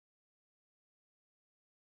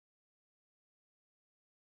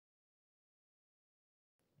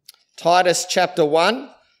Titus chapter 1,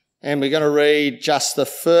 and we're going to read just the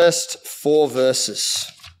first 4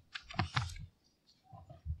 verses.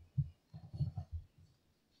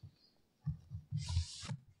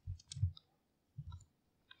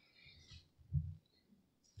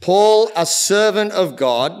 Paul, a servant of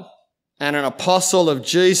God and an apostle of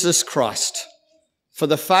Jesus Christ, for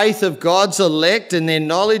the faith of God's elect and their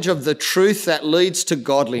knowledge of the truth that leads to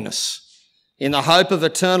godliness, in the hope of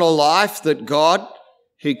eternal life that God,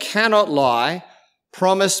 who cannot lie,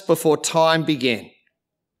 promised before time began.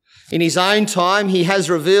 In his own time, he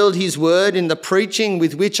has revealed his word in the preaching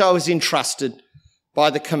with which I was entrusted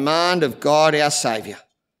by the command of God our Saviour.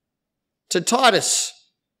 To Titus,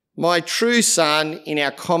 my true son in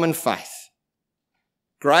our common faith,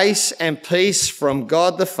 grace and peace from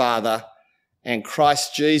God the Father and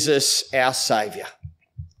Christ Jesus our Saviour.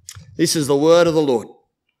 This is the word of the Lord.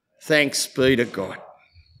 Thanks be to God.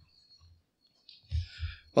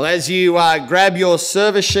 Well, as you grab your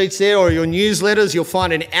service sheets there or your newsletters, you'll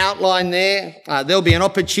find an outline there. There'll be an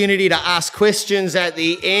opportunity to ask questions at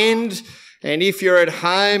the end. And if you're at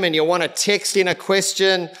home and you want to text in a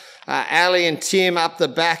question, Ali and Tim up the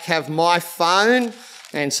back have my phone,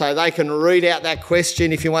 and so they can read out that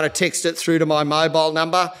question if you want to text it through to my mobile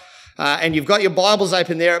number. And you've got your Bibles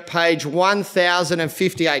open there at page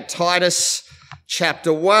 1058, Titus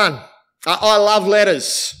chapter 1. I love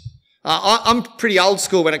letters. I'm pretty old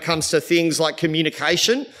school when it comes to things like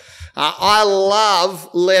communication. I love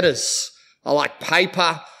letters. I like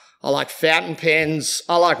paper. I like fountain pens.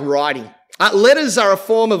 I like writing. Letters are a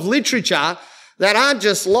form of literature that aren't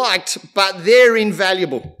just liked, but they're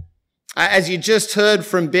invaluable. As you just heard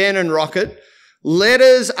from Ben and Rocket,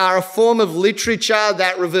 letters are a form of literature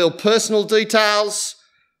that reveal personal details,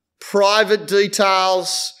 private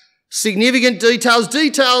details, significant details,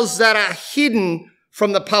 details that are hidden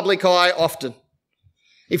from the public eye often.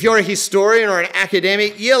 If you're a historian or an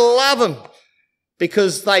academic, you love them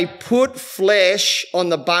because they put flesh on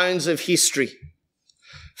the bones of history.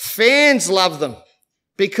 Fans love them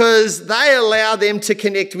because they allow them to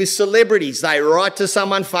connect with celebrities. They write to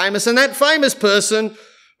someone famous, and that famous person,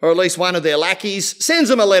 or at least one of their lackeys, sends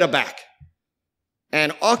them a letter back.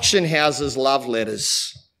 And auction houses love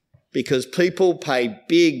letters because people pay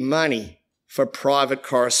big money for private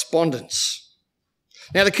correspondence.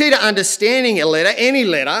 Now, the key to understanding a letter, any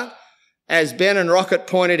letter, as Ben and Rocket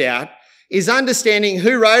pointed out, is understanding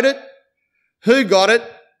who wrote it, who got it,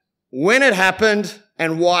 when it happened,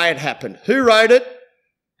 and why it happened. Who wrote it,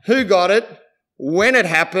 who got it, when it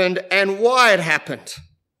happened, and why it happened.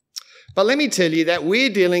 But let me tell you that we're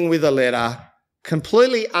dealing with a letter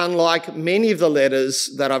completely unlike many of the letters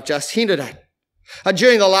that I've just hinted at.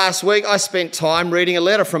 During the last week, I spent time reading a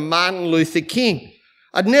letter from Martin Luther King.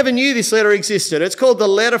 I never knew this letter existed. It's called The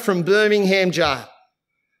Letter from Birmingham Jail.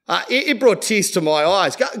 It brought tears to my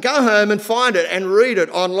eyes. Go home and find it and read it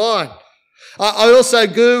online. I also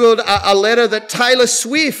Googled a letter that Taylor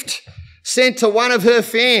Swift sent to one of her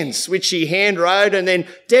fans, which she hand wrote and then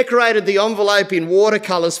decorated the envelope in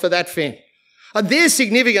watercolours for that fan. They're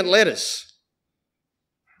significant letters,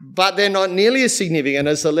 but they're not nearly as significant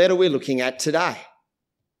as the letter we're looking at today.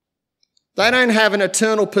 They don't have an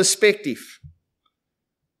eternal perspective.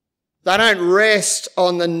 They don't rest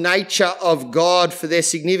on the nature of God for their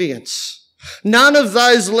significance. None of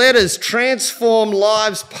those letters transform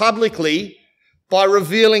lives publicly by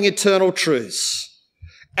revealing eternal truths.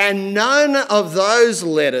 And none of those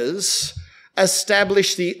letters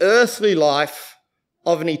establish the earthly life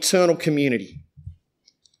of an eternal community.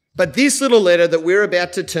 But this little letter that we're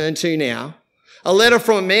about to turn to now, a letter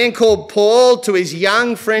from a man called Paul to his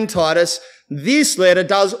young friend Titus, this letter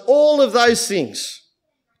does all of those things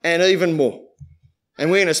and even more. And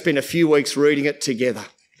we're going to spend a few weeks reading it together.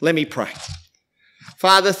 Let me pray.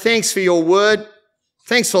 Father, thanks for your word.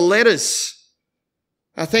 Thanks for letters.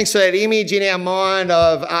 Thanks for that image in our mind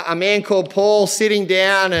of a man called Paul sitting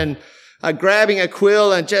down and grabbing a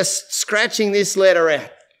quill and just scratching this letter out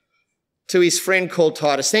to his friend called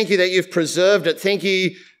Titus. Thank you that you've preserved it. Thank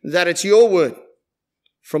you that it's your word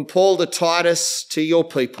from Paul to Titus to your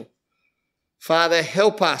people. Father,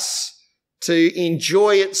 help us to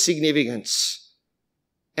enjoy its significance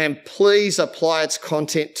and please apply its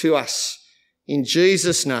content to us. In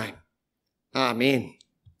Jesus' name, amen.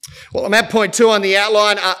 Well, I'm at point 2 on the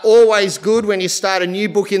outline. Always good when you start a new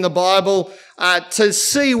book in the Bible to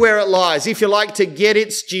see where it lies, if you like, to get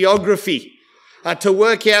its geography, to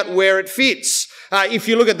work out where it fits. If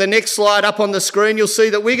you look at the next slide up on the screen, you'll see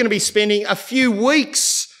that we're going to be spending a few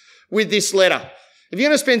weeks with this letter. If you're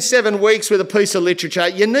going to spend 7 weeks with a piece of literature,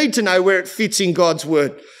 you need to know where it fits in God's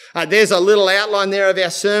word. There's a little outline there of our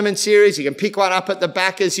sermon series. You can pick one up at the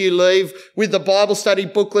back as you leave with the Bible study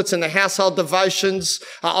booklets and the household devotions.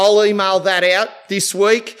 I'll email that out this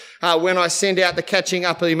week when I send out the catching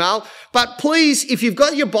up email. But please, if you've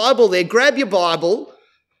got your Bible there, grab your Bible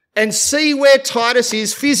and see where Titus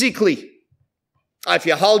is physically. If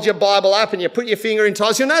you hold your Bible up and you put your finger in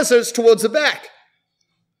Titus, you'll notice that it's towards the back.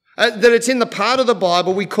 That it's in the part of the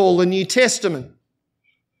Bible we call the New Testament.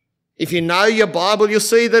 If you know your Bible, you'll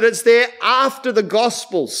see that it's there after the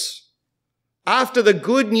Gospels, after the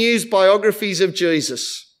good news biographies of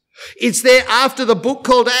Jesus. It's there after the book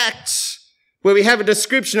called Acts, where we have a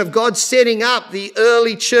description of God setting up the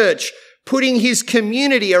early church, putting his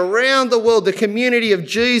community around the world, the community of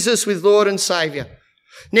Jesus with Lord and Saviour.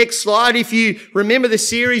 Next slide. If you remember the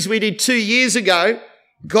series we did 2 years ago,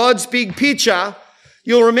 God's Big Picture,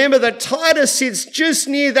 you'll remember that Titus sits just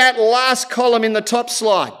near that last column in the top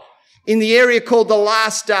slide, in the area called the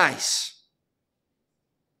last days.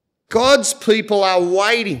 God's people are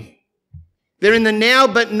waiting. They're in the now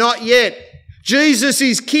but not yet. Jesus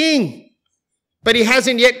is king, but he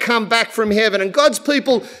hasn't yet come back from heaven. And God's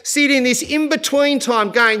people sit in this in-between time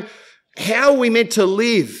going, how are we meant to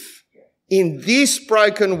live in this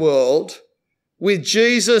broken world with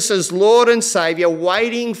Jesus as Lord and Saviour,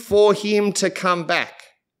 waiting for him to come back?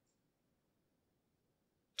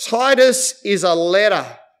 Titus is a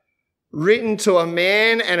letter written to a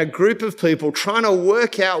man and a group of people trying to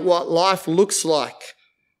work out what life looks like,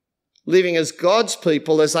 living as God's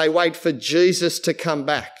people as they wait for Jesus to come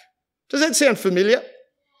back. Does that sound familiar?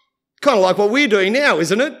 Kind of like what we're doing now,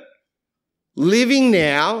 isn't it? Living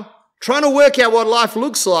now, trying to work out what life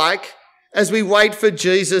looks like as we wait for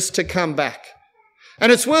Jesus to come back.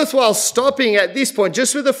 And it's worthwhile stopping at this point,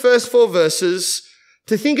 just with the first 4 verses,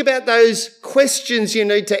 to think about those questions you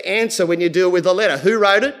need to answer when you deal with the letter. Who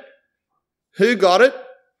wrote it? Who got it?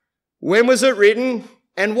 When was it written?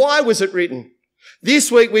 And why was it written?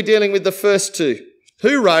 This week we're dealing with the first 2.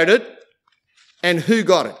 Who wrote it and who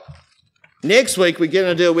got it? Next week we're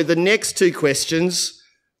going to deal with the next 2 questions.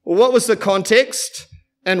 Well, what was the context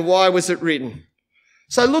and why was it written?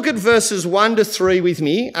 So look at verses 1 to 3 with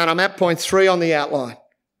me, and I'm at point 3 on the outline.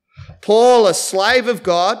 Paul, a slave of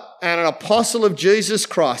God and an apostle of Jesus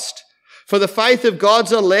Christ, for the faith of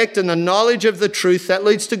God's elect and the knowledge of the truth that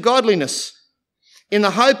leads to godliness, in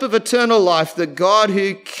the hope of eternal life that God,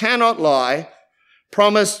 who cannot lie,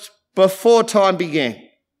 promised before time began,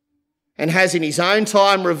 and has in his own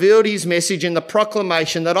time revealed his message in the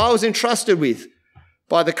proclamation that I was entrusted with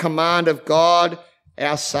by the command of God,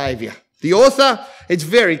 our Saviour. The author, it's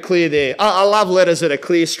very clear there. I love letters that are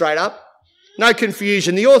clear straight up. No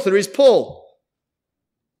confusion. The author is Paul.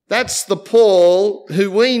 That's the Paul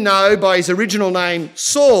who we know by his original name,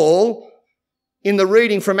 Saul, in the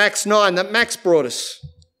reading from Acts 9 that Max brought us.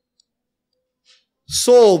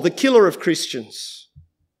 Saul, the killer of Christians.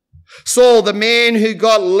 Saul, the man who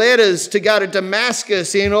got letters to go to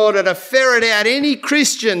Damascus in order to ferret out any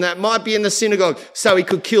Christian that might be in the synagogue so he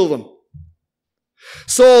could kill them.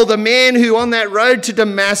 Saul, the man who on that road to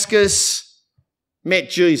Damascus met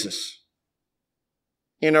Jesus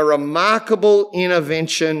in a remarkable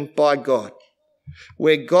intervention by God,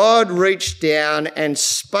 where God reached down and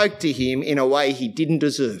spoke to him in a way he didn't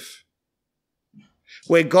deserve,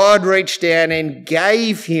 where God reached down and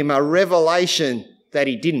gave him a revelation that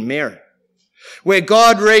he didn't merit, where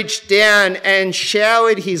God reached down and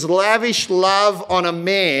showered his lavish love on a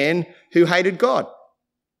man who hated God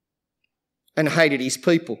and hated his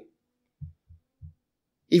people.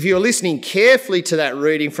 If you're listening carefully to that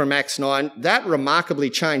reading from Acts 9, that remarkably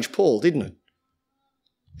changed Paul, didn't it?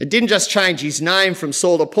 It didn't just change his name from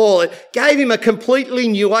Saul to Paul, it gave him a completely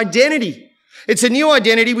new identity. It's a new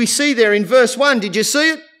identity we see there in verse 1. Did you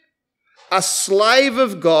see it? A slave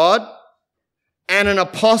of God and an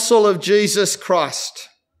apostle of Jesus Christ.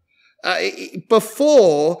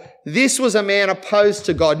 Before, this was a man opposed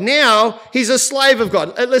to God. Now, he's a slave of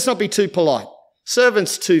God. Let's not be too polite.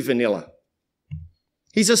 Servant's too vanilla.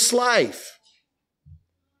 He's a slave.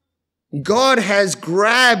 God has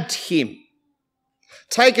grabbed him,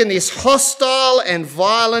 taken this hostile and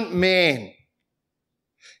violent man,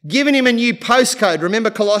 given him a new postcode. Remember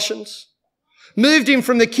Colossians? Moved him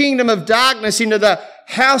from the kingdom of darkness into the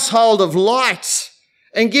household of light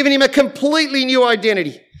and given him a completely new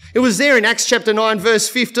identity. It was there in Acts chapter 9, verse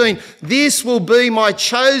 15. This will be my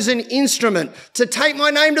chosen instrument to take my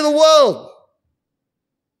name to the world.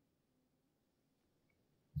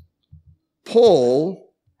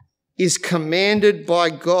 Paul is commanded by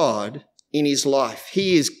God in his life.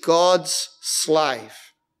 He is God's slave.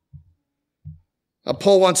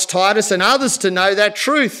 Paul wants Titus and others to know that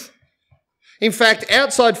truth. In fact,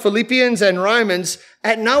 outside Philippians and Romans,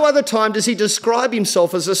 at no other time does he describe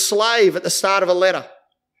himself as a slave at the start of a letter.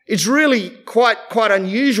 It's really quite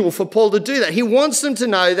unusual for Paul to do that. He wants them to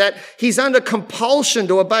know that he's under compulsion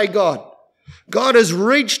to obey God. God has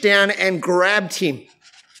reached down and grabbed him.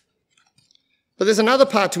 But there's another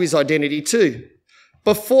part to his identity too.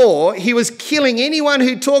 Before, he was killing anyone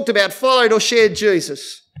who talked about, followed or shared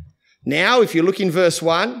Jesus. Now, if you look in verse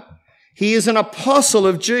 1, he is an apostle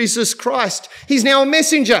of Jesus Christ. He's now a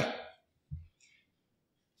messenger,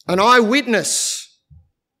 an eyewitness,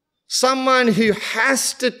 someone who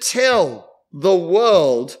has to tell the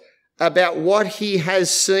world about what he has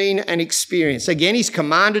seen and experienced. Again, he's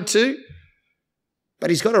commanded to, but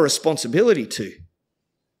he's got a responsibility to.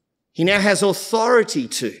 He now has authority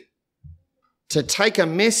to take a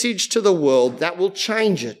message to the world that will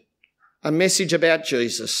change it, a message about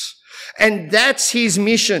Jesus. And that's his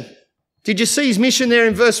mission. Did you see his mission there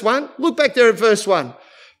in verse 1? Look back there at verse 1.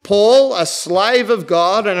 Paul, a slave of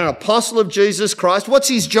God and an apostle of Jesus Christ. What's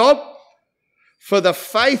his job? For the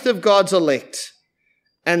faith of God's elect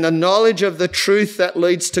and the knowledge of the truth that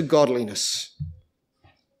leads to godliness.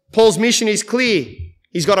 Paul's mission is clear.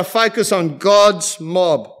 He's got to focus on God's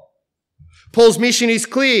mob. Paul's mission is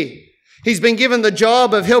clear. He's been given the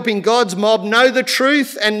job of helping God's mob know the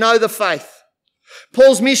truth and know the faith.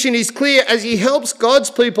 Paul's mission is clear. As he helps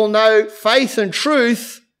God's people know faith and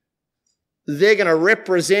truth, they're going to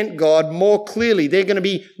represent God more clearly. They're going to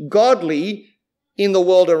be godly in the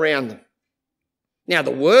world around them. Now,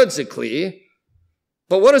 the words are clear,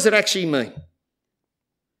 but what does it actually mean?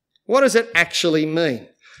 What does it actually mean?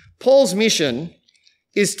 Paul's mission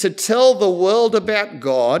is to tell the world about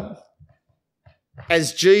God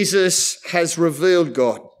as Jesus has revealed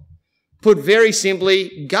God. Put very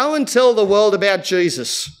simply, go and tell the world about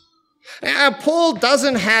Jesus. Now, Paul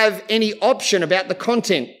doesn't have any option about the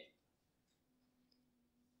content.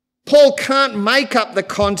 Paul can't make up the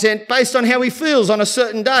content based on how he feels on a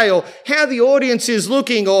certain day or how the audience is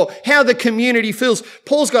looking or how the community feels.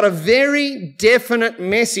 Paul's got a very definite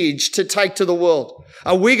message to take to the world.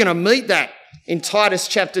 We're going to meet that in Titus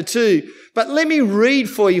chapter 2. But let me read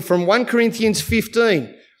for you from 1 Corinthians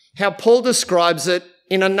 15 how Paul describes it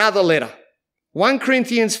in another letter. 1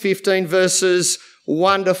 Corinthians 15 verses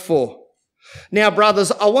 1 to 4. Now,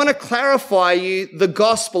 brothers, I want to clarify you the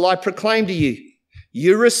gospel I proclaimed to you.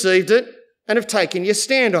 You received it and have taken your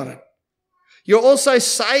stand on it. You're also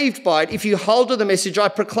saved by it if you hold to the message I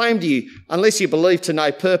proclaimed to you, unless you believe to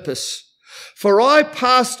no purpose. For I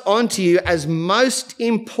passed on to you as most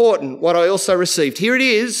important what I also received. Here it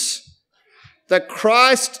is, that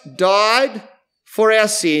Christ died for our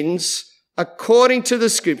sins according to the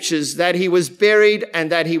scriptures, that he was buried and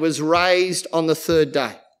that he was raised on the third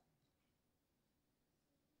day.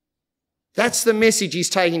 That's the message he's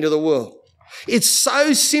taking to the world. It's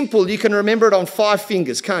so simple you can remember it on 5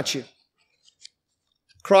 fingers, can't you?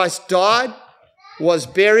 Christ died, was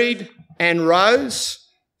buried and rose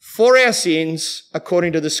for our sins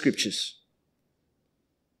according to the scriptures.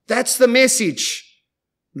 That's the message.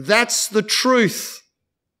 That's the truth.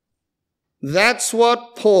 That's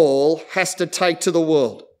what Paul has to take to the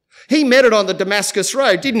world. He met it on the Damascus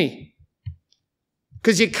Road, didn't he?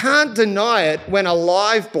 Because you can't deny it when a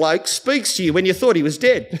live bloke speaks to you when you thought he was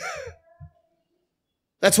dead.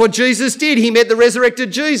 That's what Jesus did. He met the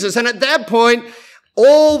resurrected Jesus. And at that point,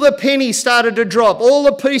 all the pennies started to drop. All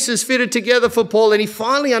the pieces fitted together for Paul, and he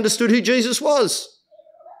finally understood who Jesus was.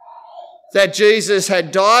 That Jesus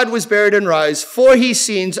had died, was buried and rose for his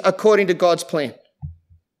sins according to God's plan.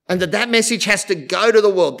 And that message has to go to the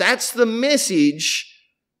world. That's the message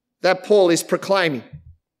that Paul is proclaiming.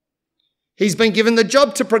 He's been given the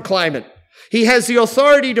job to proclaim it. He has the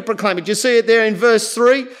authority to proclaim it. You see it there in verse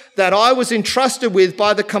 3, that I was entrusted with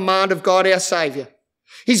by the command of God our Saviour.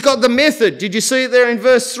 He's got the method. Did you see it there in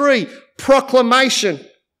verse 3? Proclamation.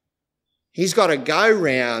 He's got to go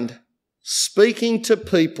round speaking to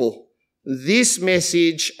people this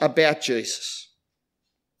message about Jesus.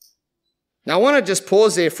 Now, I want to just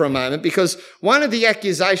pause there for a moment, because one of the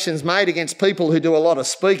accusations made against people who do a lot of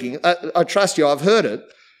speaking, I trust you, I've heard it,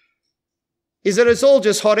 is that it's all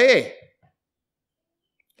just hot air.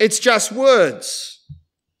 It's just words.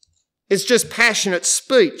 It's just passionate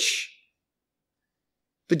speech.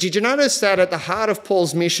 But did you notice that at the heart of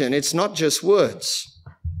Paul's mission, it's not just words?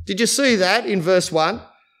 Did you see that in verse 1?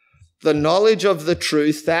 The knowledge of the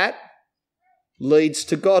truth that leads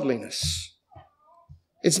to godliness.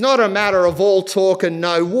 It's not a matter of all talk and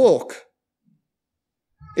no walk.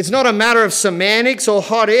 It's not a matter of semantics or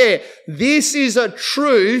hot air. This is a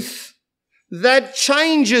truth that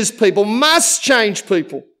changes people, must change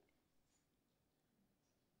people.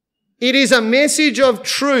 It is a message of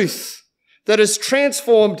truth that has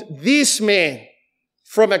transformed this man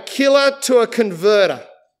from a killer to a converter,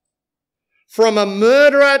 from a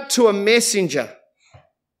murderer to a messenger,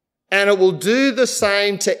 and it will do the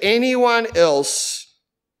same to anyone else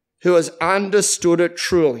who has understood it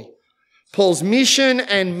truly. Paul's mission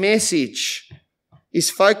and message is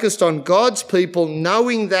focused on God's people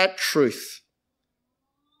knowing that truth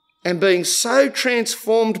and being so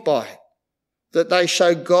transformed by it that they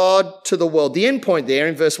show God to the world. The end point there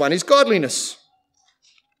in verse 1 is godliness,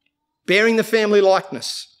 bearing the family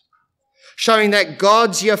likeness, showing that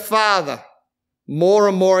God's your Father more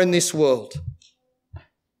and more in this world.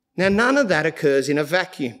 Now, none of that occurs in a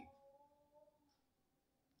vacuum.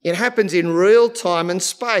 It happens in real time and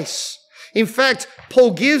space. In fact,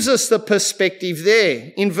 Paul gives us the perspective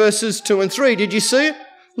there in verses 2 and 3. Did you see it?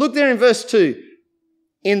 Look there in verse 2.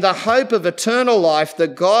 In the hope of eternal life, the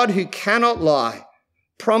God who cannot lie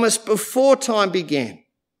promised before time began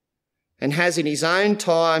and has in his own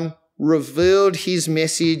time revealed his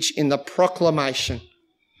message in the proclamation.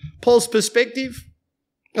 Paul's perspective,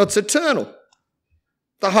 it's eternal.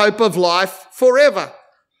 The hope of life forever.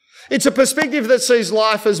 It's a perspective that sees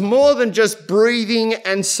life as more than just breathing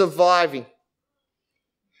and surviving.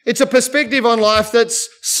 It's a perspective on life that's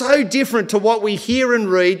so different to what we hear and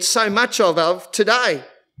read so much of today.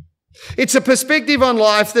 It's a perspective on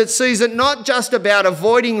life that sees it not just about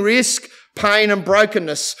avoiding risk, pain and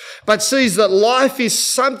brokenness, but sees that life is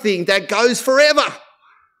something that goes forever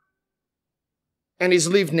and is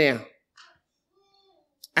lived now.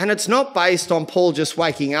 And it's not based on Paul just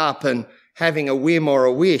waking up and having a whim or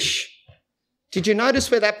a wish. Did you notice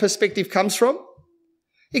where that perspective comes from?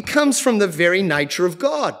 It comes from the very nature of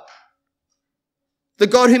God, the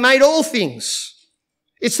God who made all things.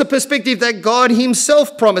 It's the perspective that God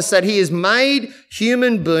himself promised that he has made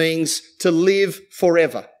human beings to live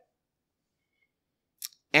forever.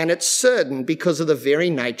 And it's certain because of the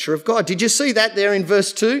very nature of God. Did you see that there in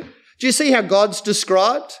verse 2? Do you see how God's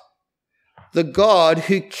described? The God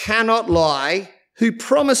who cannot lie, who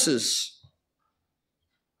promises.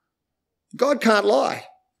 God can't lie.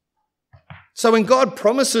 So when God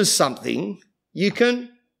promises something, you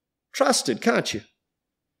can trust it, can't you?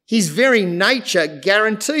 His very nature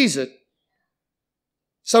guarantees it.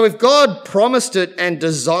 So if God promised it and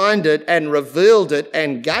designed it and revealed it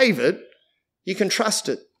and gave it, you can trust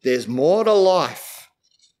it. There's more to life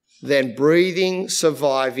than breathing,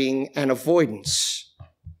 surviving, and avoidance.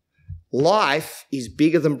 Life is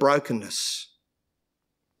bigger than brokenness.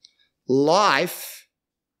 Life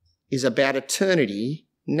is about eternity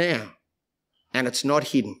now, and it's not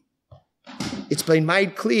hidden. It's been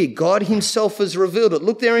made clear. God himself has revealed it.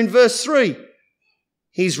 Look there in verse 3.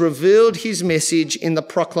 He's revealed his message in the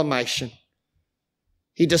proclamation.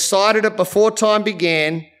 He decided it before time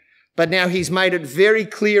began, but now he's made it very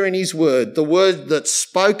clear in his word. The word that's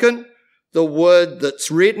spoken, the word that's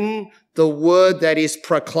written, the word that is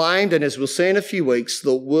proclaimed, and as we'll see in a few weeks,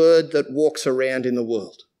 the word that walks around in the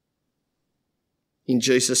world. In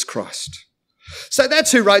Jesus Christ. So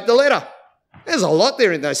that's who wrote the letter. There's a lot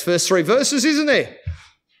there in those first 3 verses, isn't there?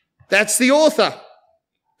 That's the author.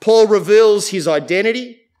 Paul reveals his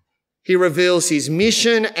identity. He reveals his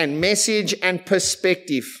mission and message and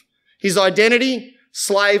perspective. His identity,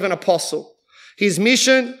 slave and apostle. His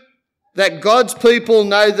mission, that God's people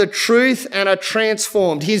know the truth and are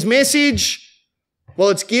transformed. His message, well,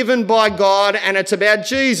 it's given by God and it's about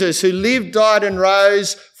Jesus who lived, died and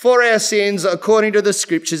rose for our sins according to the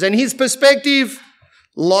scriptures. And his perspective,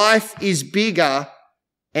 life is bigger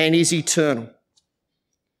and is eternal.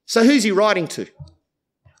 So who's he writing to?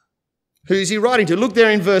 Who's he writing to? Look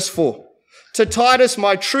there in verse 4. To Titus,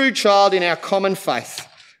 my true child in our common faith,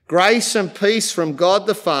 grace and peace from God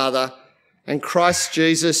the Father and Christ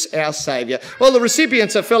Jesus our Saviour. Well, the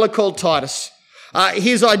recipient's a fellow called Titus.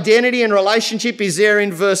 His identity and relationship is there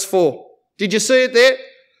in verse 4. Did you see it there?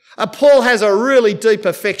 Paul has a really deep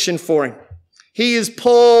affection for him. He is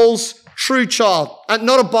Paul's true child.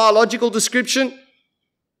 Not a biological description,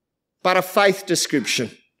 but a faith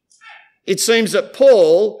description. It seems that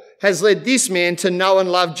Paul has led this man to know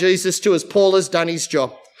and love Jesus too, as Paul has done his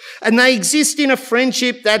job. And they exist in a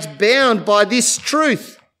friendship that's bound by this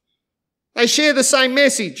truth. They share the same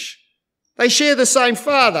message. They share the same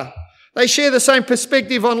Father. They share the same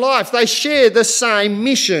perspective on life. They share the same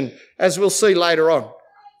mission, as we'll see later on.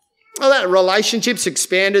 Well, that relationship's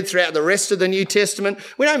expanded throughout the rest of the New Testament.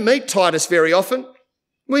 We don't meet Titus very often.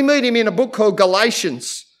 We meet him in a book called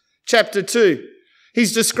Galatians, chapter 2.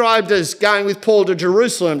 He's described as going with Paul to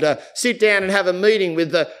Jerusalem to sit down and have a meeting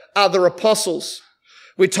with the other apostles.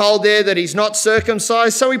 We're told there that he's not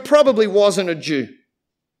circumcised, so he probably wasn't a Jew.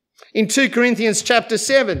 In 2 Corinthians chapter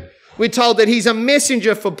 7, we're told that he's a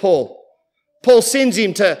messenger for Paul. Paul sends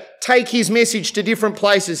him to take his message to different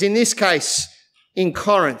places, in this case, in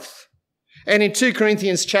Corinth. And in 2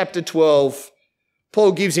 Corinthians chapter 12,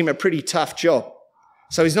 Paul gives him a pretty tough job.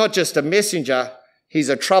 So he's not just a messenger, he's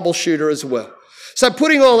a troubleshooter as well. So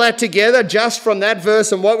putting all that together, just from that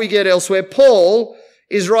verse and what we get elsewhere, Paul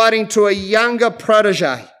is writing to a younger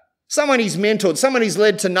protege, someone he's mentored, someone he's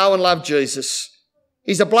led to know and love Jesus.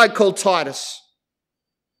 He's a bloke called Titus.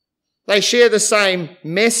 They share the same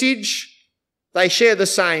message. They share the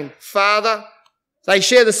same father. They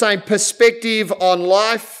share the same perspective on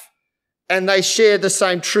life. And they share the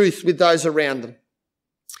same truth with those around them.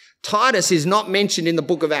 Titus is not mentioned in the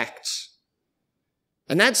book of Acts.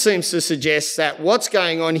 And that seems to suggest that what's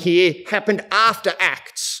going on here happened after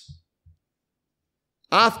Acts.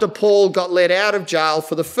 After Paul got let out of jail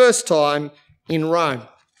for the first time in Rome.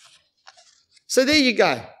 So there you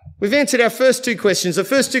go. We've answered our first two questions. The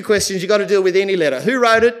first two questions you've got to deal with any letter. Who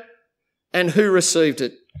wrote it and who received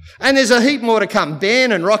it? And there's a heap more to come.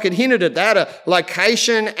 Ben and Rocket hinted at that, a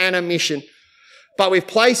location and a mission. But we've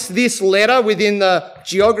placed this letter within the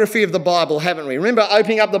geography of the Bible, haven't we? Remember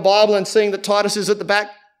opening up the Bible and seeing that Titus is at the back?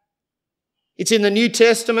 It's in the New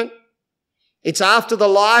Testament. It's after the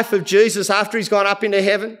life of Jesus, after he's gone up into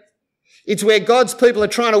heaven. It's where God's people are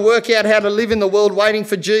trying to work out how to live in the world, waiting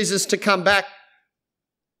for Jesus to come back.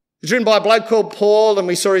 It's written by a bloke called Paul, and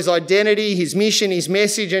we saw his identity, his mission, his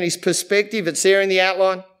message, and his perspective. It's there in the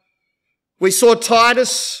outline. We saw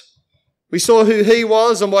Titus. We saw who he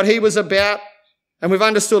was and what he was about, and we've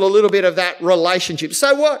understood a little bit of that relationship.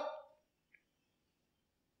 So what?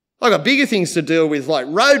 I've got bigger things to deal with, like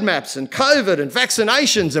roadmaps and COVID and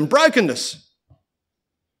vaccinations and brokenness.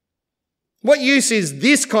 What use is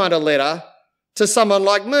this kind of letter to someone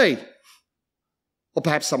like me? Or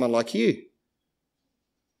perhaps someone like you?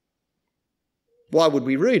 Why would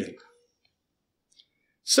we read it?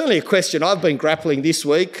 Certainly a question I've been grappling this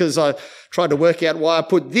week because I tried to work out why I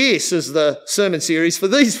put this as the sermon series for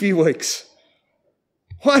these few weeks.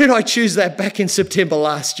 Why did I choose that back in September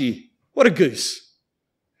last year? What a goose.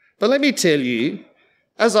 But let me tell you,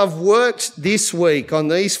 as I've worked this week on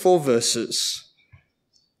these 4 verses,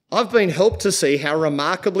 I've been helped to see how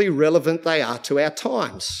remarkably relevant they are to our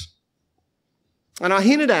times. And I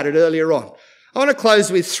hinted at it earlier on. I want to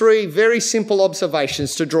close with 3 very simple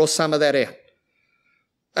observations to draw some of that out.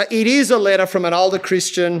 It is a letter from an older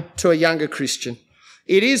Christian to a younger Christian.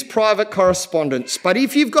 It is private correspondence. But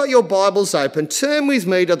if you've got your Bibles open, turn with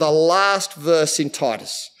me to the last verse in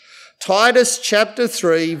Titus. Titus chapter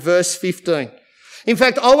 3, verse 15. In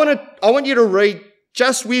fact, I want you to read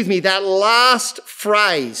just with me that last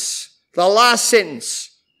phrase, the last sentence.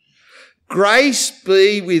 Grace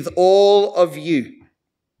be with all of you.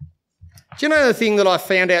 Do you know the thing that I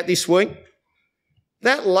found out this week?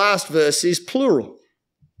 That last verse is plural.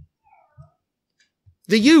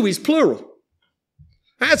 The you is plural.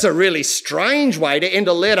 That's a really strange way to end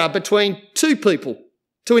a letter between 2 people,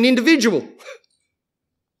 to an individual.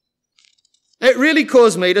 It really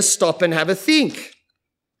caused me to stop and have a think.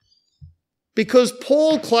 Because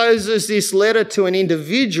Paul closes this letter to an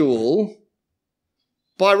individual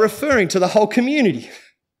by referring to the whole community.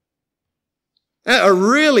 A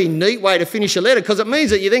really neat way to finish a letter, because it means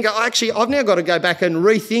that you think, oh, actually, I've now got to go back and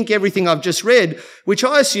rethink everything I've just read, which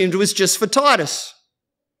I assumed was just for Titus.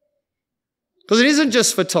 Because it isn't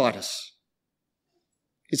just for Titus.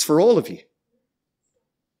 It's for all of you.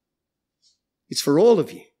 It's for all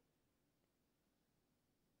of you.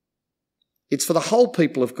 It's for the whole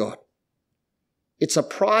people of God. It's a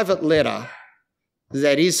private letter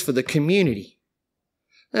that is for the community.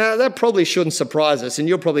 Now, that probably shouldn't surprise us, and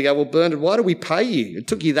you'll probably go, well, Bernard, why do we pay you? It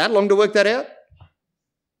took you that long to work that out?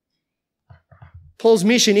 Paul's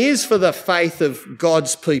mission is for the faith of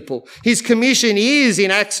God's people. His commission is,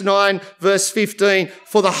 in Acts 9, verse 15,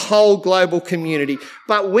 for the whole global community.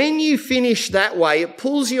 But when you finish that way, it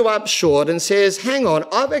pulls you up short and says, hang on,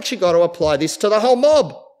 I've actually got to apply this to the whole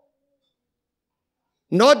mob.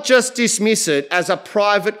 Not just dismiss it as a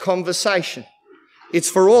private conversation. It's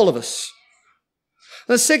for all of us.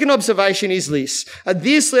 The second observation is this.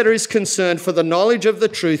 This letter is concerned for the knowledge of the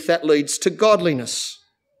truth that leads to godliness.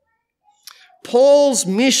 Paul's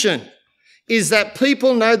mission is that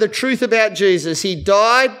people know the truth about Jesus. He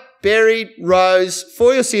died, buried, rose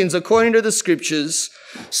for your sins according to the scriptures,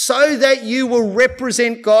 so that you will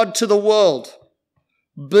represent God to the world.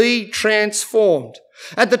 Be transformed.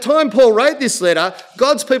 At the time Paul wrote this letter,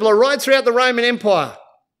 God's people are right throughout the Roman Empire.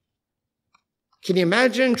 Can you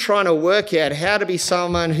imagine trying to work out how to be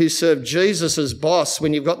someone who served Jesus as boss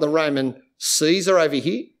when you've got the Roman Caesar over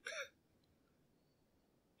here?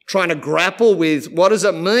 trying to grapple with what does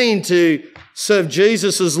it mean to serve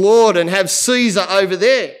Jesus as Lord and have Caesar over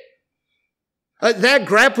there. That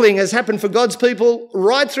grappling has happened for God's people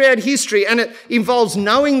right throughout history, and it involves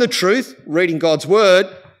knowing the truth, reading God's word,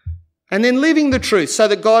 and then living the truth so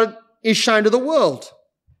that God is shown to the world.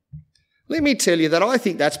 Let me tell you that I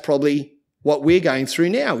think that's probably what we're going through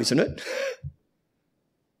now, isn't it?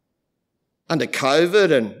 Under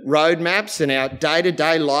COVID and roadmaps and our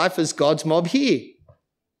day-to-day life as God's mob here.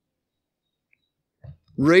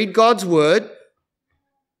 Read God's word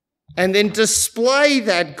and then display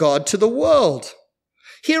that God to the world.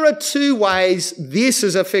 Here are two ways this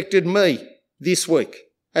has affected me this week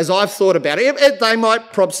as I've thought about it. They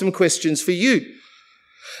might prompt some questions for you.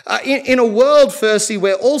 In a world, firstly,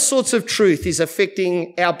 where all sorts of truth is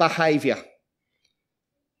affecting our behaviour,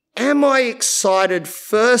 am I excited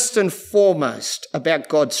first and foremost about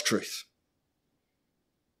God's truth?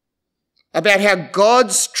 About how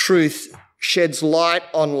God's truth sheds light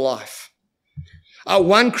on life.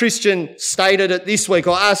 One Christian stated it this week,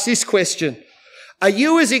 or asked this question: are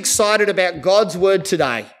you as excited about God's word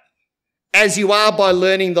today as you are by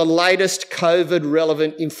learning the latest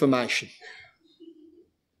COVID-relevant information?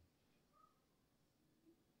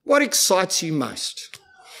 What excites you most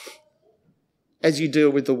as you deal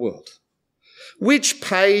with the world? Which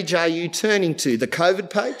page are you turning to, the COVID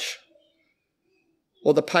page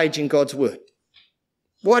or the page in God's word?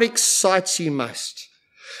 What excites you most?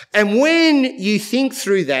 And when you think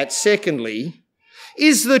through that, secondly,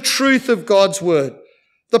 is the truth of God's word,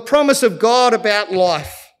 the promise of God about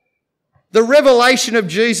life, the revelation of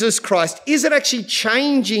Jesus Christ, is it actually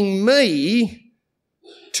changing me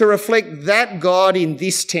to reflect that God in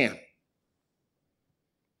this town?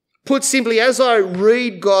 Put simply, as I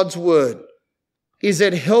read God's word, is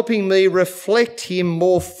it helping me reflect him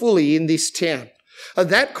more fully in this town?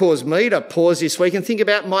 That caused me to pause this week and think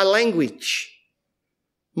about my language,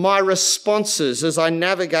 my responses as I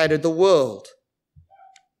navigated the world.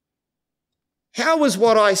 How was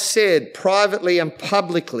what I said privately and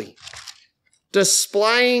publicly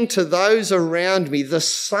displaying to those around me the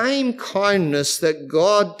same kindness that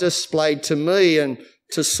God displayed to me and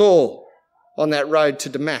to Saul on that road to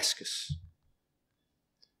Damascus?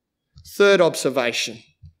 Third observation: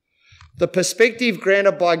 the perspective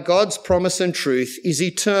granted by God's promise and truth is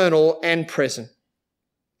eternal and present.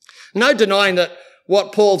 No denying that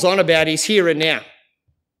what Paul's on about is here and now.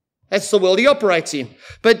 That's the world he operates in.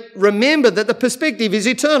 But remember that the perspective is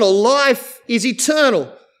eternal. Life is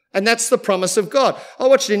eternal. And that's the promise of God. I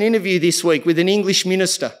watched an interview this week with an English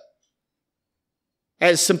minister,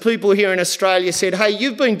 as some people here in Australia said, hey,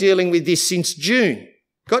 you've been dealing with this since June.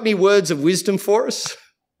 Got any words of wisdom for us?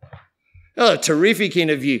 Oh, a terrific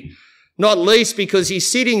interview. Not least because he's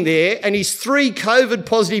sitting there and his 3 COVID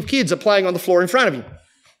positive kids are playing on the floor in front of him.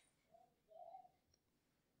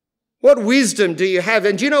 What wisdom do you have?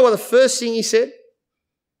 And do you know what the first thing he said?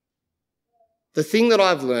 The thing that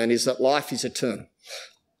I've learned is that life is eternal.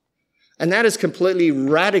 And that has completely,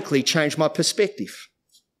 radically changed my perspective.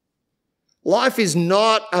 Life is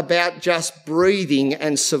not about just breathing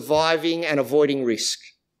and surviving and avoiding risk.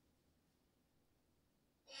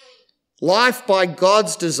 Life by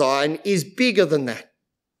God's design is bigger than that.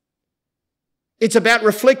 It's about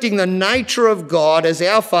reflecting the nature of God as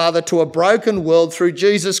our Father to a broken world through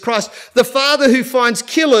Jesus Christ. The Father who finds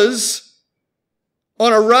killers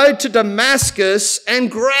on a road to Damascus and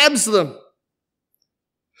grabs them.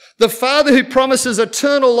 The Father who promises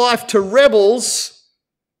eternal life to rebels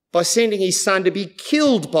by sending his Son to be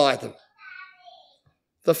killed by them.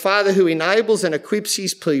 The Father who enables and equips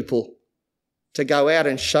his people to go out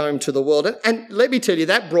and show him to the world. And let me tell you,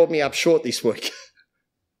 that brought me up short this week.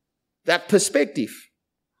 That perspective.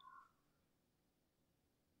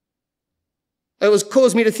 It was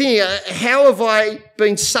caused me to think, how have I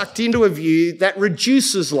been sucked into a view that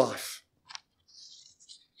reduces life?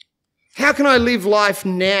 How can I live life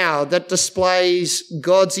now that displays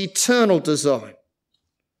God's eternal design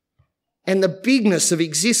and the bigness of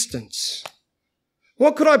existence?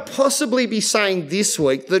 What could I possibly be saying this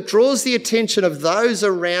week that draws the attention of those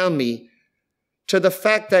around me to the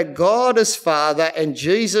fact that God as Father and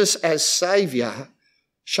Jesus as Saviour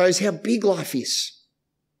shows how big life is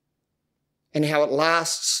and how it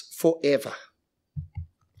lasts forever?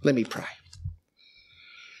 Let me pray.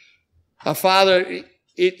 Our Father,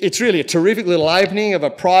 it's really a terrific little opening of a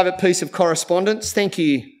private piece of correspondence. Thank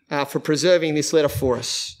you for preserving this letter for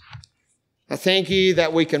us. I thank you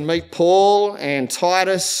that we can meet Paul and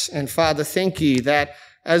Titus, and Father, thank you that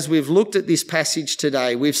as we've looked at this passage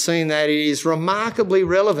today, we've seen that it is remarkably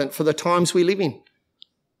relevant for the times we live in.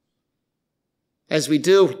 As we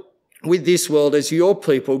deal with this world as your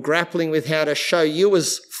people, grappling with how to show you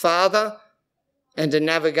as Father and to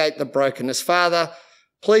navigate the brokenness. Father,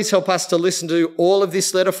 please help us to listen to all of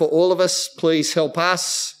this letter for all of us. Please help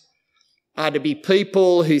us to be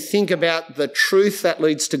people who think about the truth that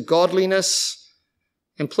leads to godliness.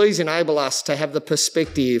 And please enable us to have the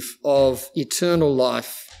perspective of eternal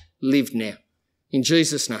life lived now. In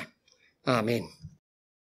Jesus' name, amen.